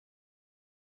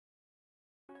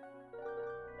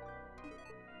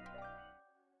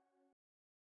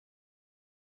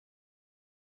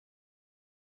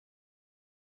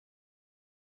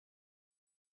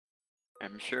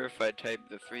I'm sure if I type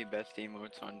the 3 best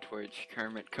emotes on Twitch,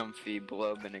 Kermit, Comfy,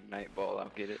 Blub, and Ignite Ball,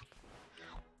 I'll get it.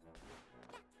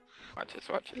 Watch this,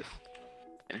 watch this.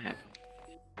 It's gonna happen.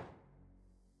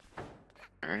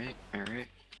 Alright, alright.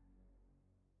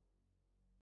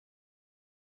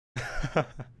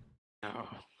 No.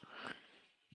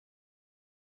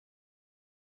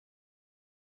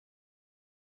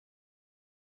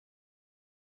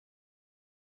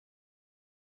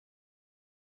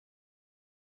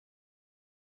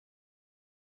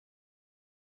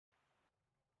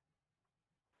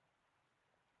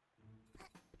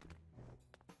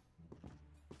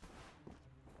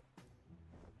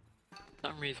 For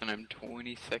some reason I'm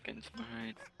 20 seconds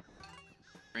behind.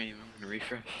 Stream, I'm gonna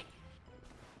refresh.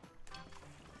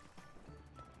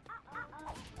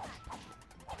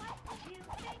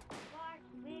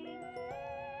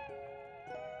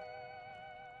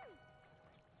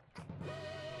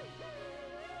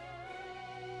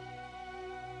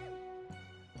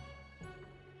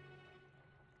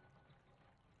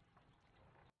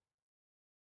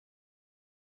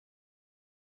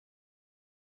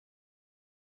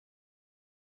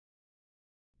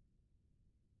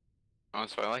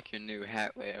 Also, I like your new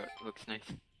hat layout. It looks nice.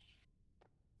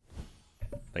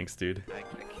 Thanks, dude. I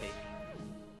like the cake.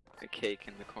 The cake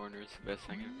in the corner is the best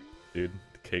thing ever. Dude,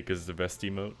 the cake is the best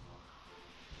emote.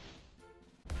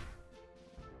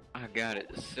 Oh god,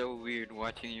 it's so weird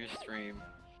watching your stream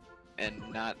and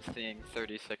not seeing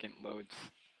 30-second loads.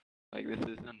 Like, this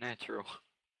is unnatural.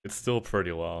 It's still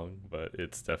pretty long, but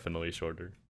it's definitely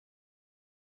shorter.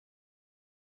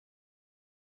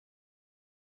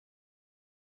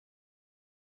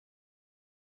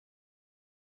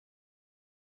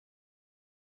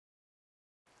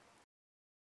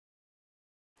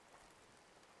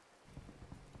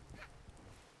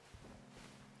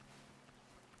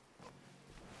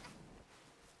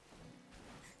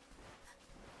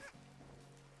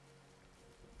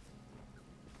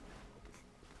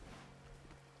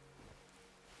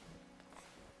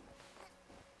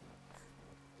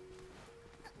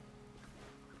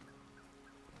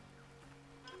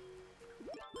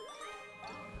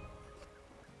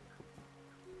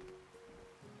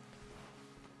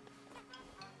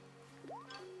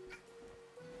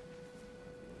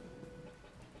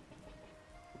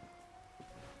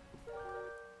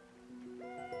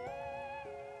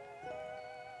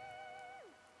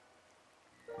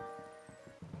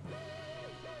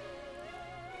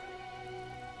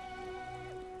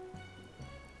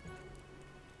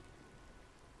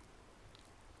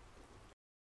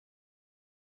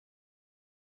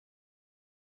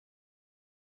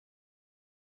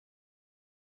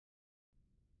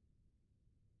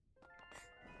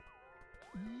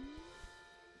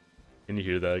 Can you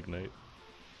hear that, Ignite?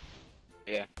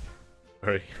 Yeah.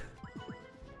 Alright.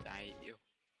 Die you.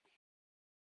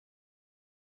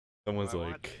 Someone's Well,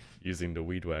 I like using the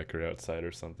weed whacker outside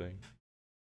or something.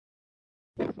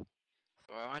 So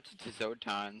I watched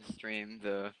Zotan stream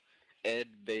the Ed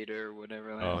beta or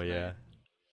whatever last Oh night. yeah.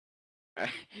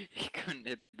 He couldn't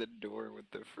hit the door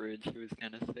with the fridge, he was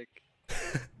kinda sick.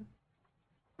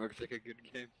 Looks like a good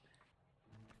game.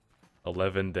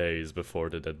 11 days before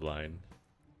the deadline.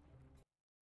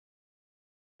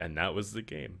 And that was the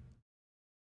game.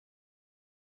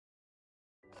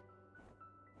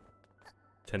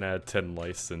 10 out of 10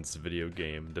 licensed video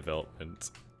game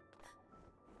development.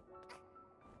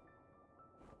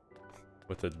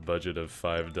 With a budget of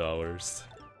 $5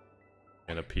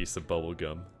 and a piece of bubble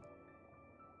gum.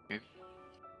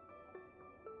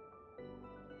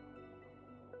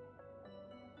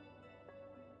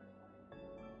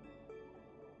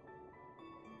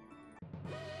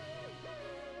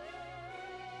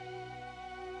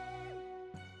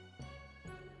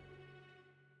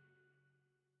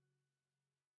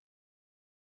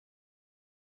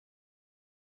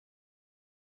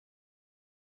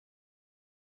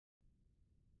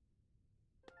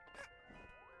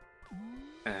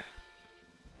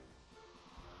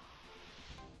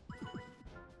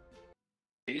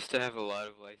 I used to have a lot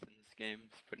of licensed games,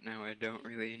 but now I don't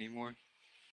really anymore.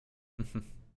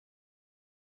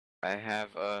 I have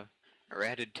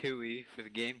Ratatouille for the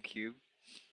GameCube.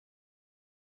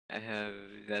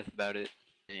 That's about it.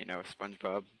 You know,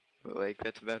 SpongeBob, but like,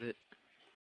 that's about it.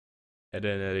 And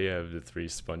then I have the 3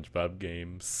 SpongeBob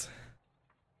games.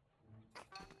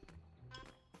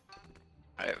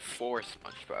 I have 4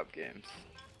 SpongeBob games.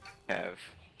 I have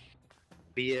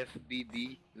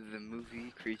BFBB, the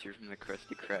movie, Creature from the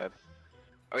Krusty Krab.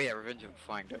 Oh yeah, Revenge of the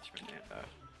Flying Dutchman, and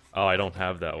Oh, I don't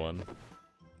have that one.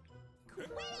 Do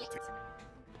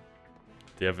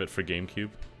you have it for GameCube?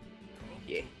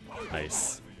 yeah.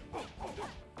 Nice.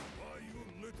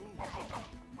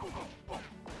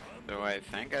 So I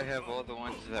think I have all the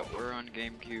ones that were on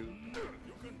GameCube.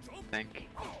 I think.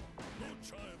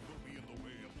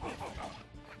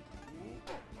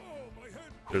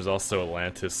 There's also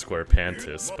Atlantis Square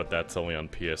Pantis, but that's only on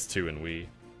PS2 and Wii.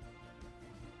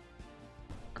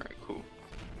 Alright, cool.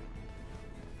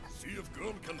 See if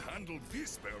girl can handle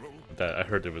this barrel. That I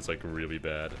heard it was like really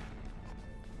bad.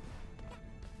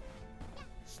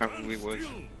 Probably was.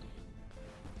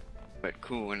 But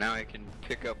cool, now I can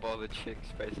pick up all the chicks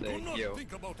by saying, yo,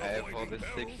 I have all the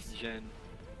 6th gen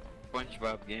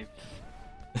SpongeBob games.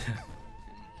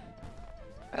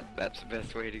 That's the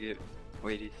best way to get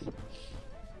ladies.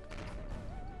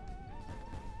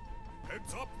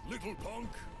 Heads up, little punk.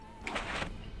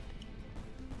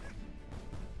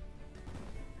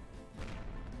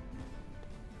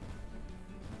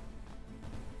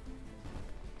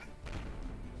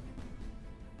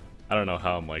 I don't know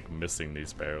how I'm like missing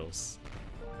these barrels.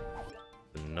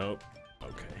 Nope.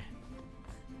 Okay.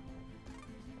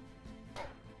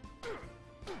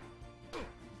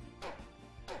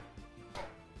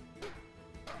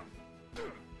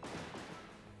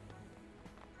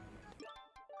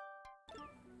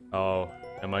 Oh,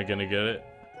 am I gonna get it?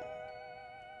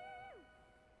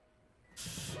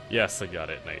 Yes, I got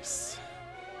it. Nice.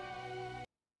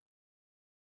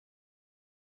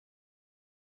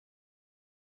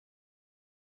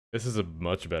 This is a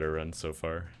much better run so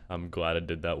far. I'm glad I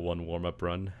did that one warm-up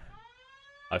run.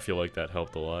 I feel like that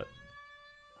helped a lot.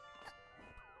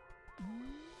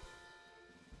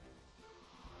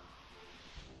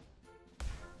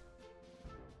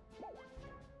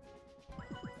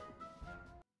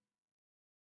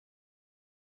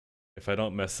 If I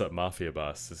don't mess up Mafia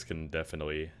Boss, this can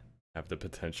definitely have the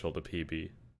potential to PB.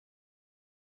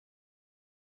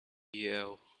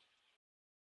 Yo.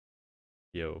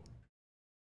 Yo.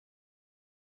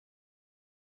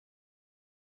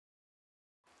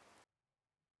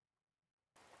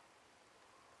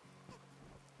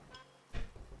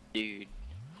 Dude,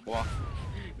 Waffle,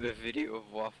 the video of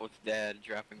Waffle's dad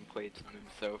dropping plates on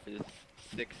himself is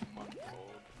 6 months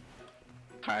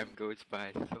old. Time goes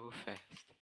by so fast.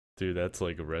 Dude, that's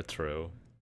like retro.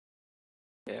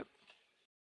 Yep.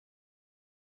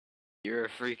 You're a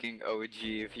freaking OG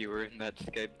if you were in that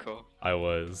Skype call. I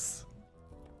was.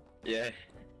 Yeah.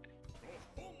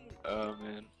 Oh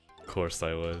man. Of course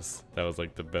I was. That was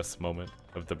like the best moment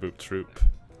of the Boop Troop.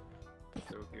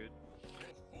 So good.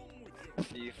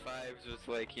 C5's was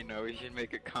like, you know, we should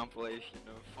make a compilation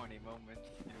of funny moments.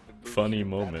 You know, the Boop Funny Troop,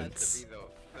 moments. That has to be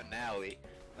the finale.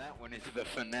 That one is the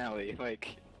finale,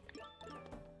 like...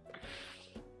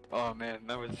 Oh man,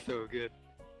 that was so good.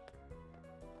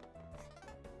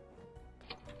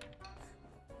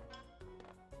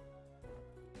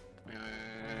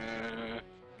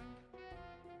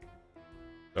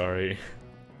 Sorry.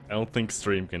 I don't think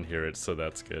stream can hear it, so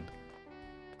that's good.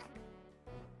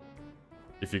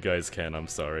 If you guys can, I'm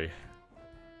sorry.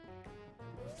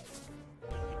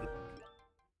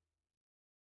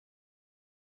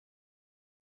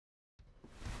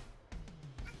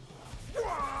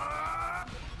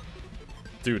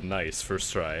 Dude, nice.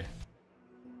 First try.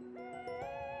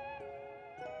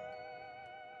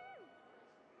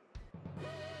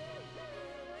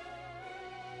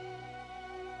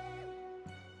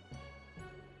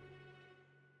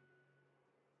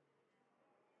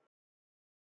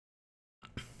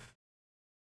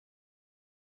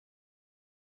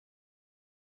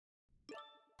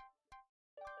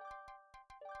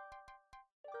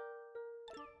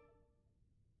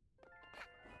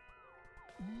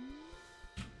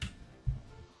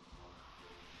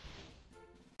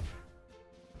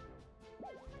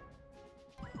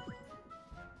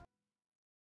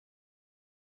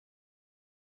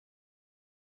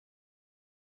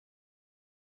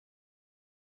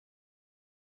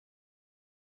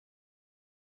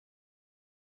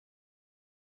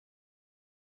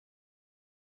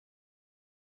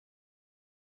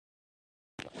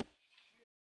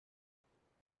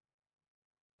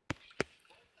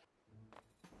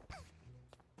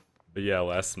 But yeah,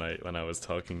 last night when I was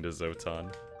talking to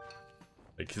Zotan,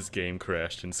 like his game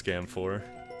crashed in Scam 4.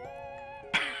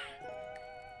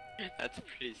 That's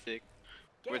pretty sick.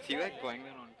 Was he like playing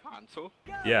that on console?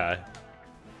 Yeah,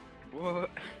 What?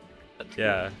 That's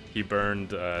yeah, he burned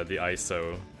the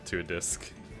ISO to a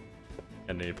disc,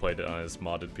 and then he played it on his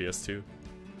modded PS2. Cool.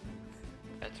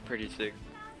 That's pretty sick.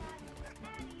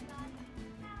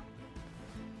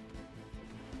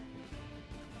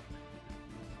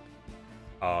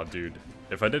 Aw, dude.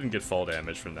 If I didn't get fall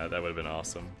damage from that, that would have been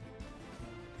awesome.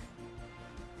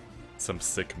 Some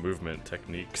sick movement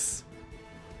techniques.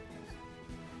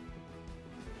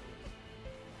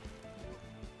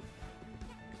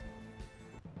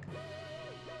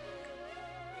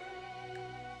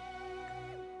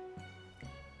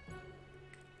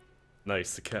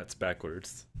 Nice, the cat's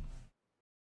backwards.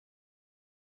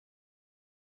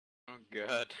 Oh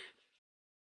god.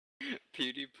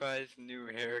 PewDiePie's new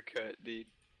haircut, dude.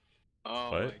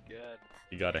 Oh What? my god.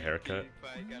 You got a haircut?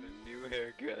 PewDiePie got a new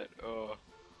haircut. Oh.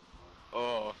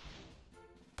 Oh.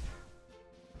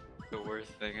 The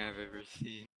worst thing I've ever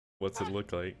seen. What's it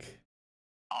look like?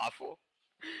 Awful.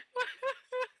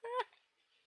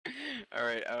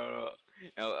 Alright, I don't know.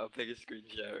 I'll take a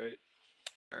screenshot, right?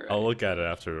 Alright. I'll look at it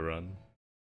after the run.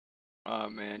 Oh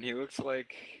man, he looks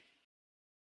like...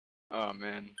 Oh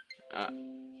man. I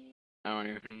don't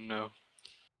even know.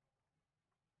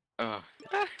 Oh.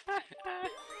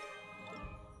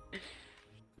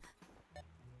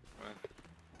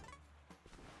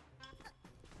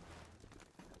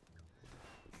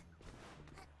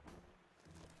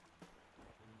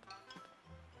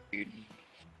 Dude,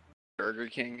 Burger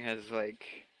King has like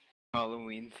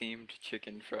Halloween themed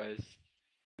chicken fries.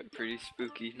 They're pretty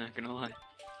spooky, not gonna lie.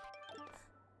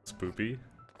 Spoopy?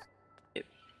 Yep.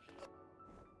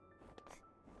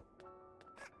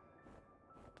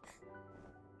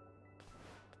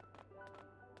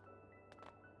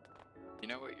 You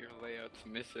know what your layout's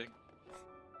missing?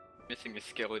 Missing a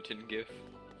skeleton gif.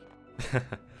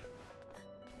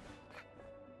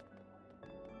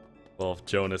 Well, if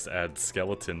Jonas adds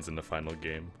skeletons in the final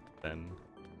game, then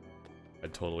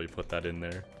I'd totally put that in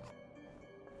there.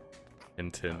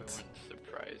 Hint, That hint. wouldn't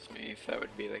surprise me if that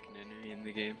would be like an enemy in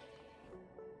the game.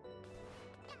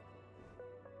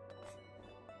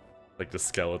 Like the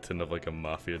skeleton of like a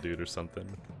mafia dude or something.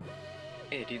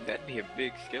 Hey dude, that'd be a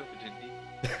big skeleton,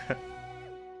 dude.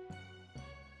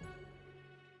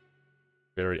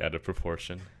 Very out of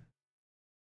proportion.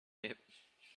 Yep.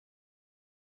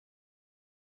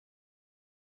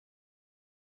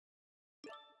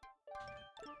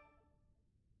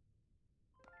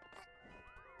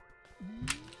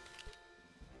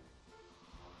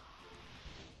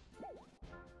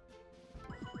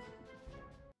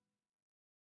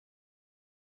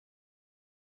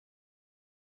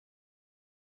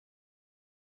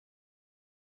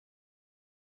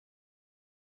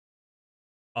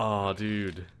 Aw,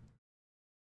 dude.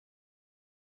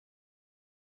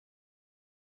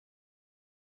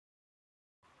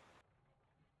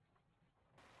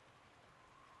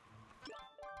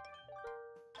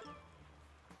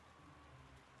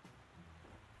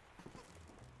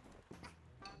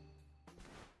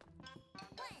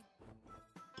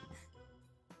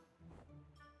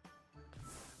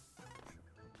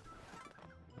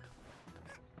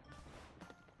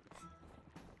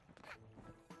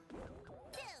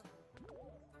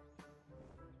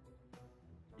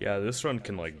 Yeah, this run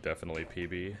can like definitely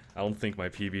PB. I don't think my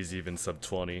PB's even sub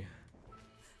 20.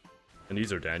 And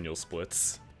these are Daniel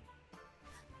splits.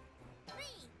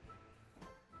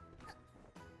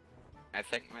 I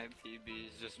think my PB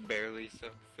is just barely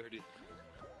sub 30.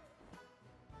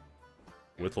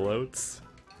 With loads?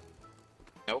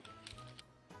 Nope.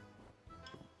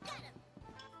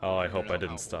 Oh, I don't hope know I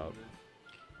didn't how stop. old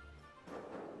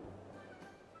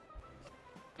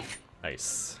it is.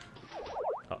 Nice.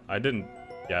 I didn't...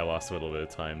 Yeah, I lost a little bit of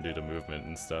time due to movement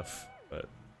and stuff, but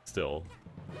still,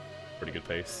 pretty good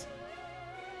pace.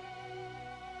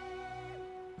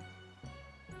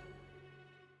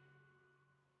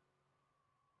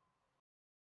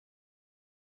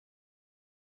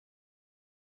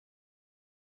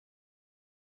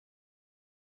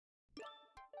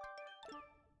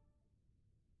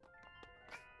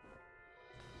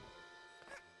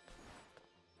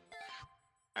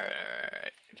 Alright.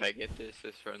 If I get this,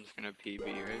 this run's gonna PB,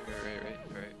 right?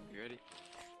 You ready?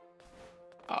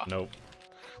 Ah. Nope.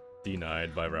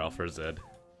 Denied by Ralph or Zed.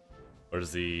 Or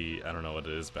Z, I don't know what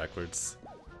it is backwards.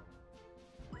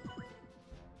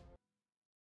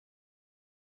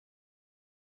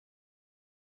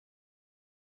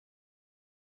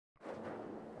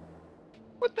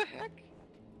 What the heck?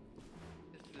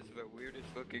 This is the weirdest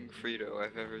looking Frito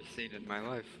I've ever seen in my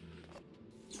life.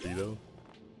 Frito?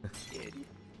 Yeah, dude.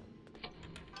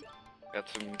 Got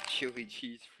some chili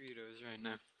cheese Fritos right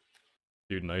now.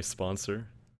 Dude, nice sponsor.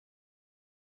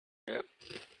 Yep.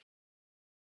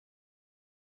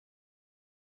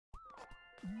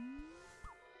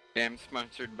 I'm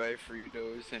sponsored by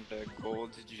Fritos and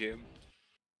Gold's Gym.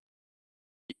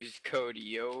 Use code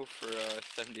YO for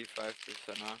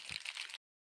 75% off.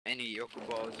 Any Yoko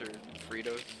Balls or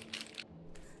Fritos.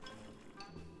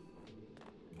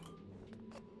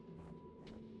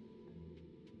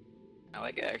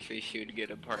 I actually should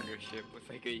get a partnership with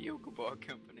like a Yoko Ball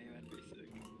company. That'd be sick.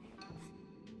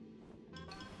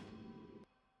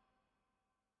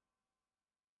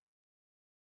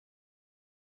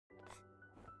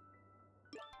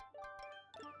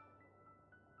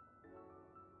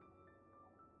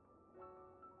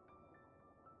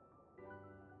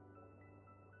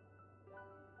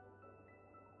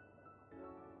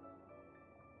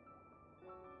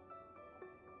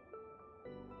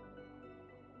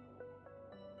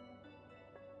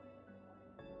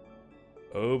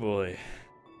 Oh boy.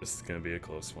 This is gonna be a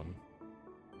close one.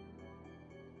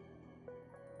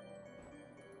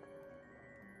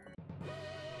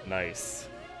 Nice.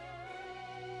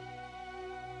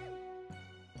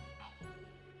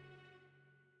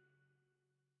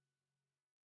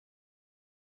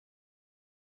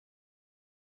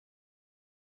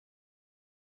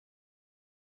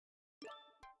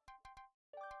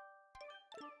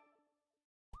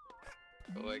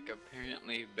 Like,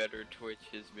 apparently Better Twitch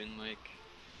has been like,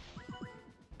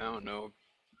 I don't know,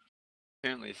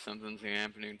 apparently something's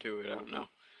happening to it, I don't know.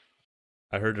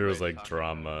 I heard there was like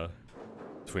drama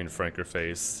between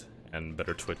Frankerface and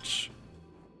Better Twitch.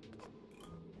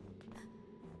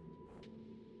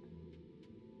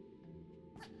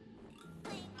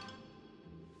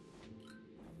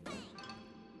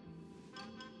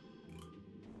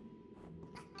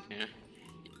 Yeah.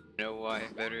 You know why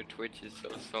Better Twitch is so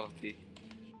salty?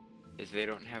 Is they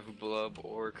don't have Blub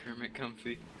or Kermit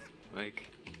Comfy. Like,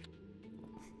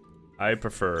 I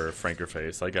prefer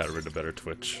Frankerface. I got rid of Better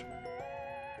Twitch.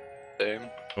 same.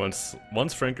 Once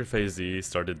Frankerface Z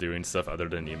started doing stuff other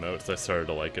than emotes, I started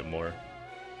to like it more.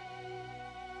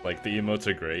 Like, the emotes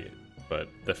are great, but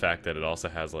the fact that it also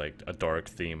has like a dark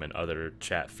theme and other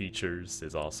chat features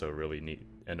is also really neat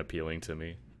and appealing to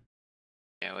me.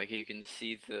 Yeah, like you can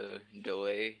see the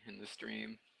delay in the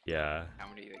stream. Yeah. How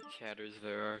many like chatters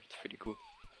there are. It's pretty cool.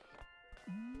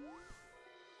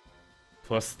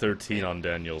 Plus 13 on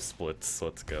Daniel's splits.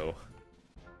 Let's go.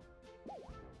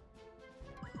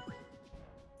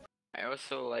 I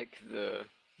also like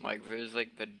there's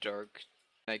like the dark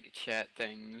like chat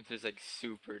thing. There's like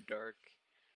super dark.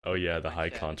 Oh yeah, the My high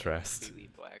chat is contrast.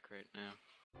 completely black right now.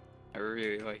 I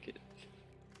really like it.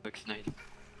 Looks nice.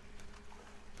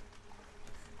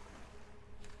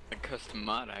 Like custom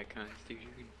mod icons, dude.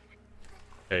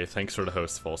 Hey, thanks for the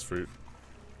host, False Fruit.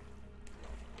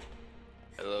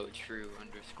 Hello,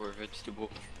 true_vegetable.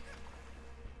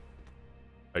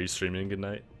 Are you streaming good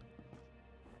night?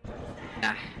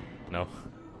 Nah. No.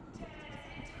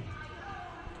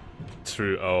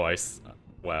 True. Oh,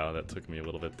 wow, that took me a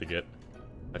little bit to get.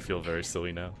 I feel very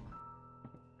silly now.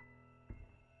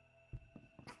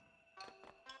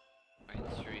 I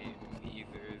stream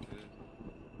either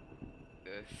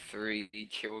the 3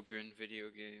 children video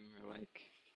game or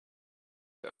like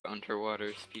the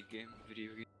underwater speed game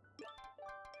video game.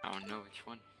 I don't know which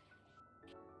one.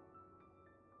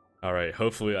 Alright,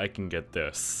 hopefully I can get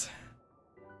this.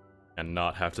 And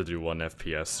not have to do 1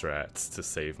 FPS strats to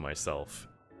save myself.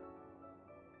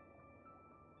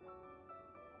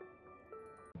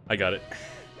 I got it.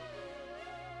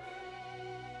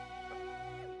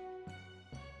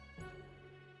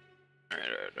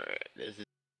 Alright. This is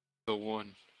the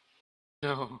one.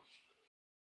 No.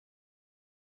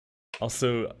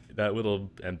 Also, that little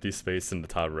empty space in the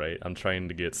top right, I'm trying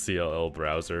to get CLL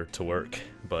browser to work,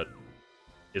 but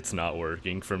it's not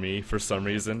working for me for some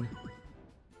reason.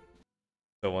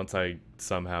 So once I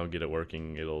somehow get it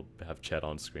working, it'll have chat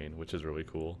on screen, which is really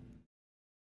cool.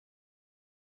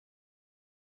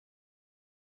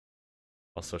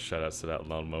 Also, shoutouts to that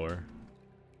lawnmower.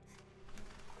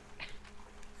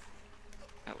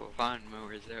 That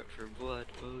lawnmower's out for blood,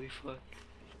 holy fuck.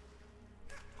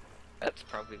 That's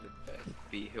probably the best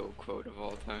B-Hill quote of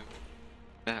all time.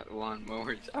 That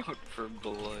lawnmower's out for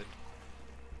blood.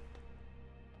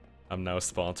 I'm now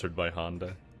sponsored by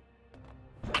Honda.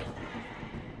 Code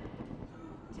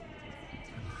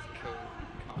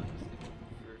Konasumi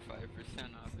for 5%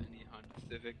 off any Honda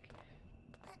Civic.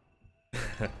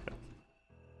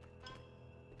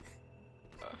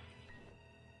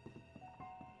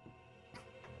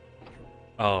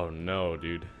 Oh no,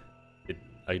 dude.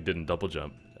 I didn't double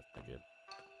jump. That's not good.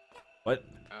 What?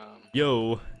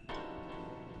 Yo!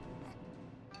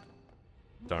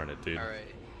 Darn it, dude.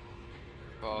 Alright.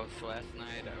 Well, so last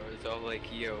night I was all like,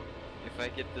 yo, if I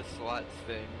get the slots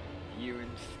thing, you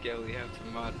and Skelly have to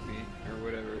mod me, or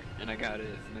whatever. And I got it,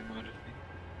 and they modded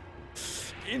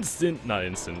me. Instant! Not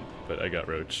instant, but I got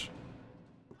Roach.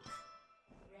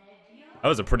 That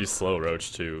was a pretty slow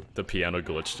Roach, too. The piano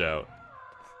glitched out.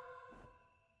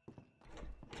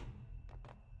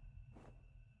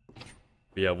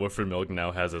 But yeah, Wolford Milk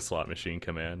now has a slot machine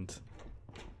command,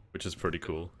 which is pretty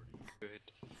cool. Good.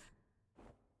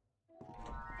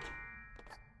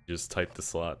 You just type the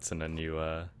slots and then you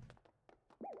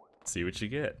see what you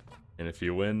get. And if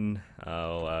you win,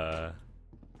 I'll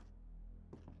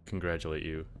congratulate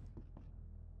you.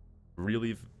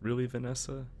 Really,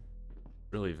 Vanessa?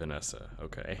 Really, Vanessa,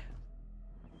 okay.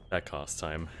 That cost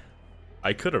time.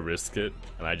 I could have risked it,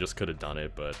 and I just could have done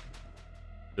it, but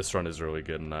this run is really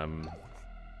good, and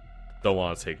don't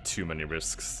want to take too many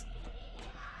risks.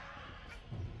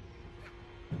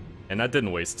 And that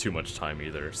didn't waste too much time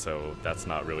either, so that's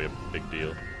not really a big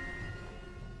deal.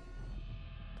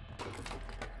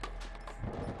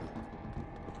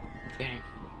 Dang.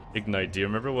 Ignite, do you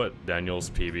remember what Daniel's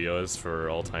PB is for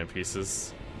all-time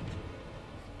pieces?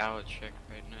 I'll check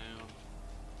right now.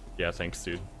 Yeah, thanks,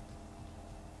 dude.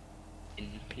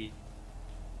 NP.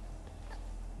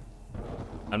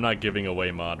 I'm not giving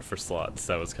away mod for slots.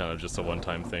 That was kind of just a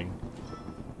one-time thing.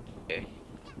 Okay.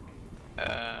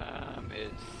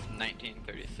 It's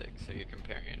 1936, so you're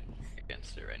comparing it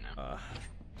against it right now.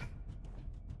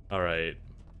 Alright.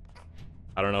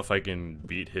 I don't know if I can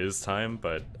beat his time,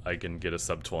 but I can get a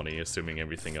sub 20, assuming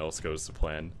everything else goes to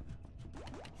plan.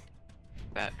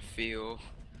 That feel.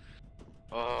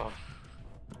 Oh.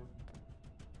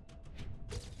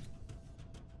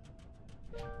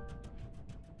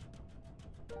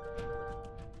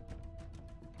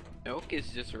 Milk is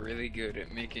just really good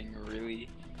at making really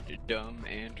dumb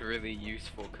and really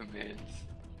useful commands.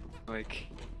 Like,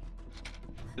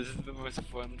 this is the most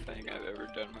fun thing I've ever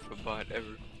done with a bot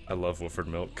ever. I love Wolford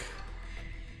Milk.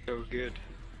 So good.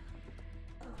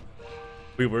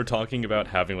 We were talking about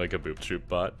having like a Boop Troop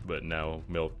bot, but now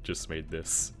Milk just made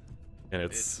this. And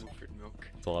it's Wolford Milk.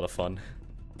 a lot of fun.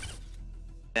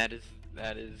 That is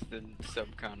the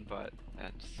subcon bot.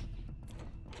 That's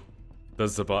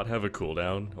Does the bot have a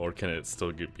cooldown, or can it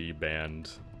still be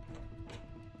banned?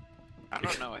 I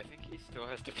don't know, I think he still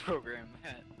has to program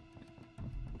that.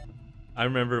 I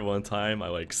remember one time I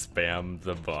like spammed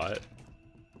the bot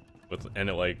and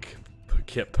it like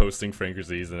kept posting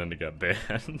Frankerzies and then it got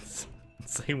banned.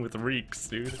 Same with Reeks,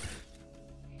 dude.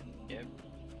 Yep.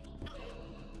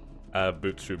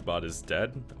 Boop Troop bot is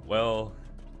dead. Well,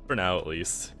 for now at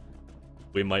least.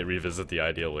 We might revisit the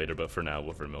idea later, but for now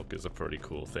Wolford Milk is a pretty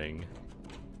cool thing.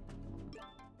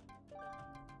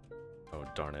 Oh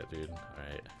darn it, dude.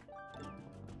 Alright.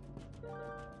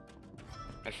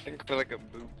 I think for like a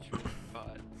boot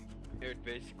bot, it would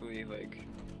basically like,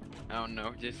 I don't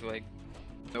know, just like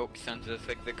Milk sends us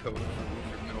like the code for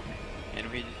Wolford Milk,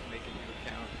 and we just make a new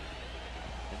account.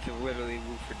 It's literally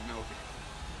Wolford Milk,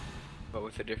 but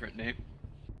with a different name.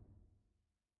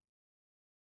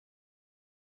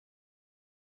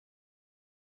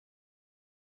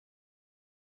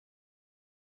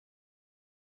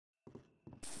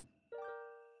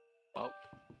 Oh.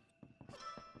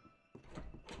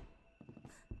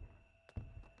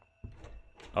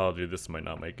 Oh dude, this might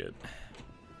not make it.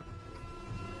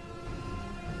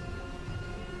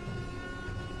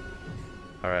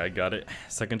 Alright, I got it.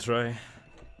 Second try.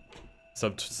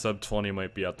 Sub 20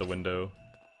 might be out the window.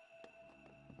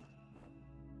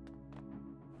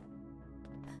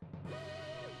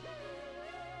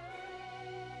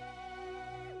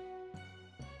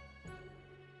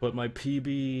 But my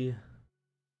PB...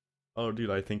 Oh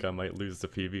dude, I think I might lose the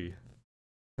PB.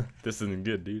 This isn't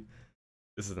good, dude.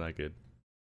 This is not good.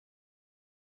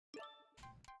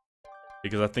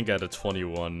 Because I think I had a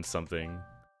 21 something.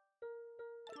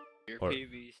 Your Or-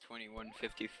 PV's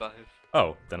 2155.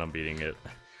 Oh, then I'm beating it.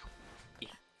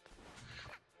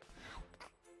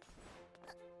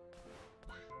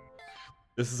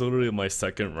 This is literally my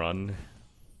second run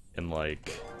in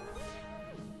like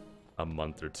a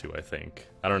month or two, I think.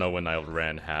 I don't know when I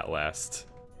ran Hat last.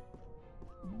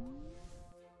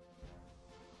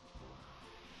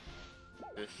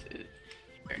 This is.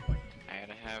 I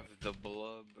gotta have the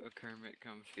Blub, a Kermit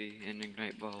Comfy, and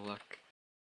Ignite Ball Luck.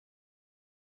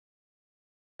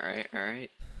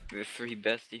 Alright. The 3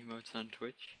 best emotes on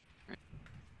Twitch. Right.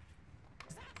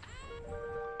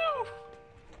 No!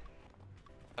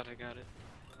 Thought I got it.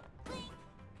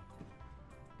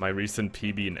 My recent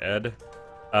PB in Ed.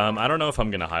 I don't know if I'm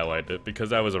gonna highlight it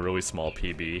because that was a really small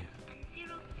PB.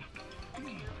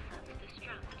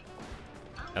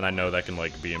 And I know that can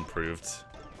like be improved.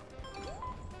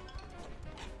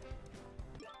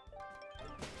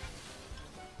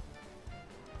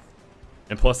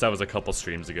 And plus that was a couple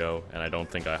streams ago, and I don't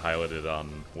think I highlighted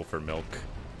on Wolford Milk.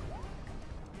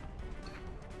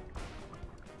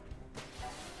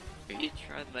 Have you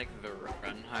tried like the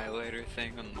run highlighter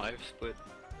thing on Live Split?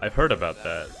 I've heard about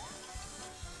that.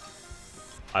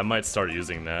 I might start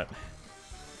using that.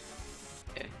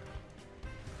 Okay.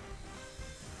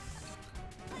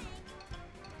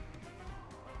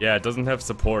 Yeah, it doesn't have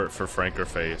support for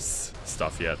Frankerface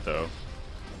stuff yet, though.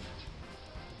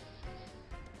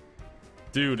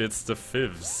 Dude, it's the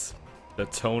Fivs. The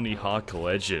Tony Hawk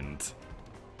legend.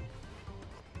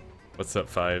 What's up,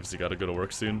 Fives? You gotta go to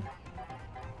work soon?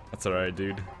 That's alright,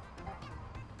 dude.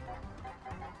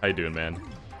 How you doing, man?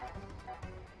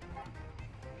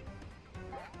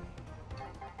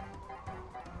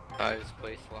 Fives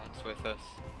play slots with us.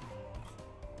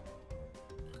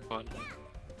 fun.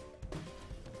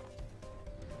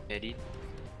 Eddie.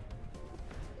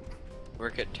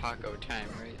 Work at Taco Time,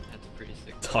 right? That's pretty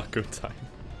sick. Taco Time.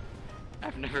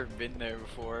 I've never been there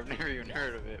before. I've never even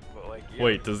heard of it, but like. Yeah.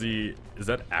 Wait, is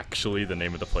that actually the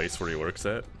name of the place where he works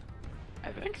at?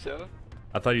 I think so.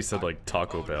 I thought you said like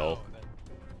Taco oh, Bell.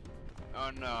 No,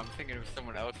 oh no, I'm thinking of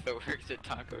someone else that works at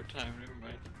Taco Time. Never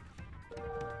mind.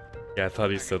 Yeah, I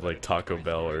thought he said like Taco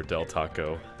Bell or Del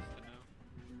Taco.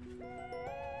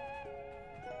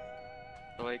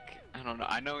 Like, I don't know.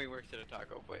 I know he works at a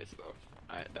taco place though.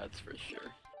 That's for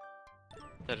sure.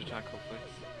 At a taco place.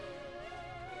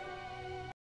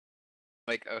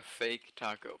 Like a fake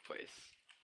taco place.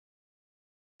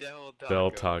 Del Taco.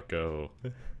 Del Taco.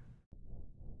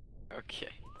 Okay.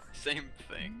 Same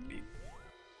thing.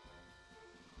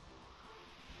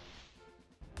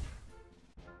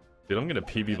 Dude, I'm gonna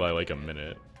PB by like a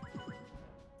minute.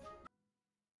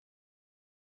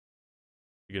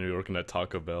 You're gonna be working at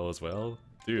Taco Bell as well?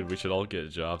 Dude, we should all get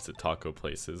jobs at taco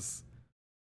places.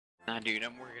 Nah, dude,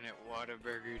 I'm working at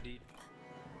Whataburger, dude.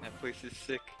 That place is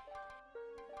sick.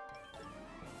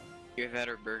 Either that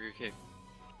or Burger King.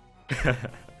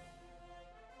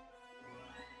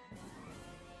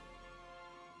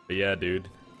 But yeah, dude.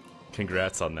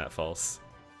 Congrats on that, False.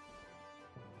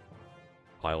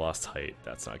 Oh, I lost height.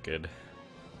 That's not good.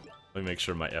 Let me make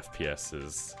sure my FPS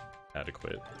is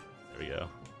adequate. There we go.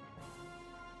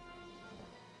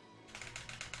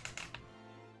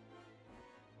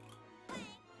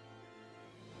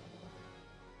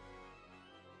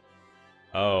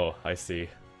 Oh, I see.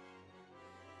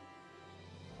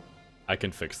 I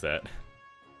can fix that.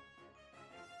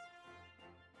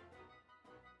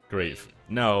 Great.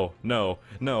 No, no,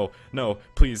 no, no,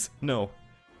 please, no.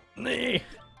 Nee.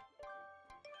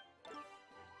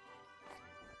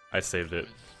 I saved it.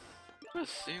 I'm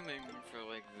assuming for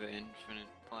like the infinite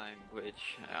playing glitch,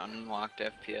 unlocked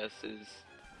FPS is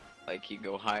like you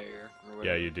go higher or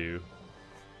whatever. Yeah, you do.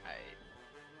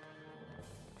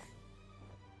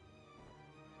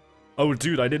 Oh,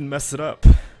 dude, I didn't mess it up.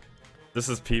 This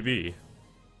is PB.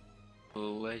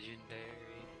 Legendary.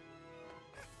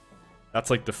 That's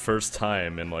like the first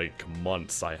time in like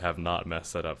months I have not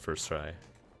messed that up first try.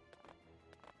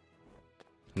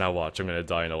 Now watch, I'm gonna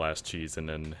die in the last cheese and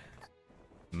then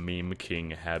Meme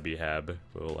King Habby Hab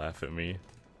will laugh at me.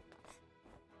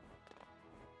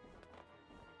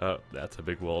 Oh, that's a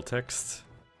big wall text.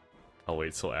 I'll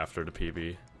wait till after the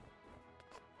PB.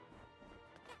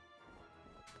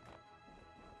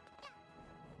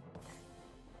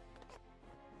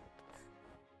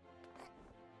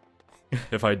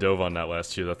 If I dove on that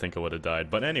last cheese, I think I would have died.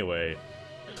 But anyway,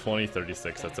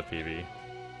 2036, that's a PB.